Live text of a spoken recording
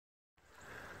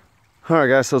Alright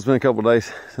guys, so it's been a couple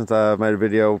days since I made a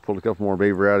video, pulled a couple more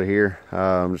beaver out of here.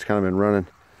 Just kind of been running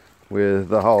with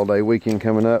the holiday weekend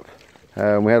coming up. We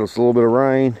had a little bit of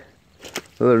rain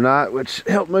the other night, which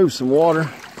helped move some water.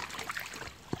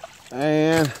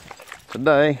 And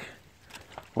today,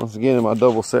 once again in my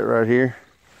double set right here,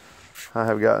 I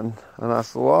have gotten a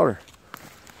nice little otter.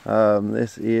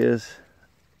 This is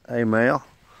a male,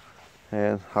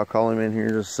 and I'll call him in here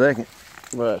in just a second,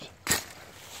 but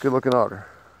good looking otter.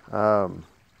 I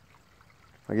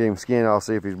get him skinned, I'll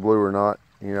see if he's blue or not.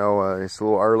 You know, it's a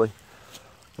little early,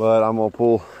 but I'm gonna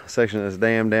pull a section of this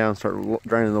dam down, start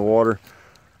draining the water.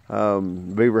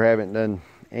 Beaver haven't done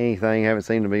anything, haven't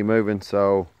seemed to be moving,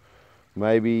 so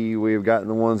maybe we've gotten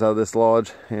the ones out of this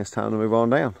lodge and it's time to move on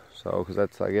down. So, because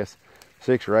that's, I guess,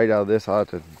 6 or 8 out of this. I'll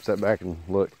have to sit back and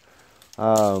look.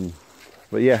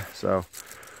 But yeah, so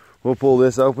we'll pull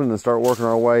this open and start working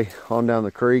our way on down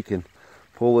the creek and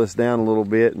pull this down a little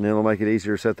bit, and it'll make it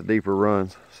easier to set the deeper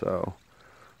runs. So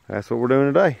that's what we're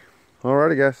doing today.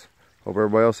 Alrighty guys, hope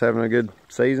everybody else having a good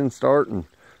season start and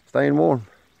staying warm.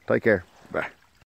 Take care.